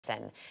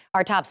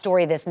Our top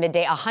story this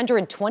midday,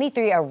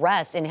 123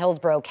 arrests in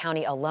Hillsborough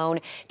County alone,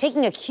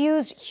 taking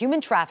accused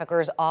human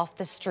traffickers off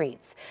the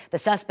streets. The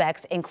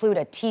suspects include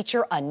a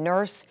teacher, a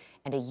nurse,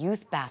 and a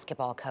youth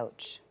basketball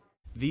coach.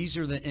 These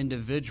are the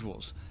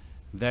individuals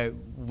that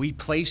we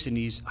place in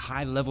these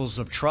high levels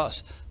of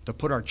trust to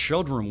put our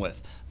children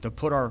with, to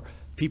put our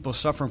people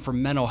suffering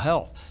from mental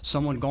health,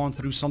 someone going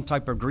through some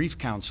type of grief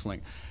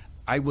counseling.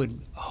 I would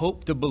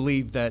hope to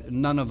believe that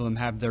none of them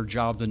have their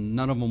jobs and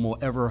none of them will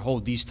ever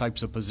hold these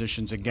types of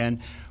positions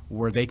again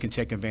where they can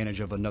take advantage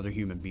of another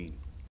human being.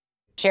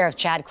 Sheriff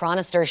Chad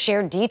Chronister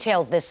shared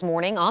details this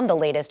morning on the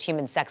latest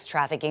human sex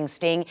trafficking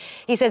sting.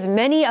 He says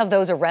many of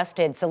those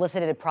arrested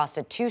solicited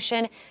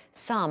prostitution.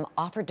 Some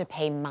offered to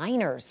pay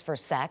minors for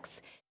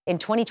sex. In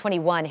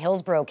 2021,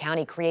 Hillsborough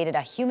County created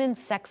a human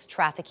sex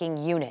trafficking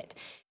unit.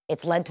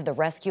 It's led to the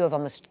rescue of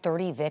almost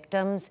 30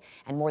 victims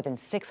and more than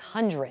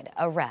 600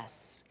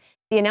 arrests.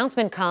 The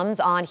announcement comes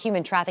on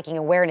Human Trafficking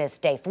Awareness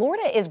Day.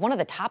 Florida is one of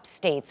the top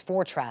states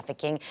for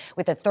trafficking,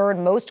 with the third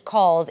most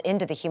calls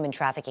into the human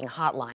trafficking hotline.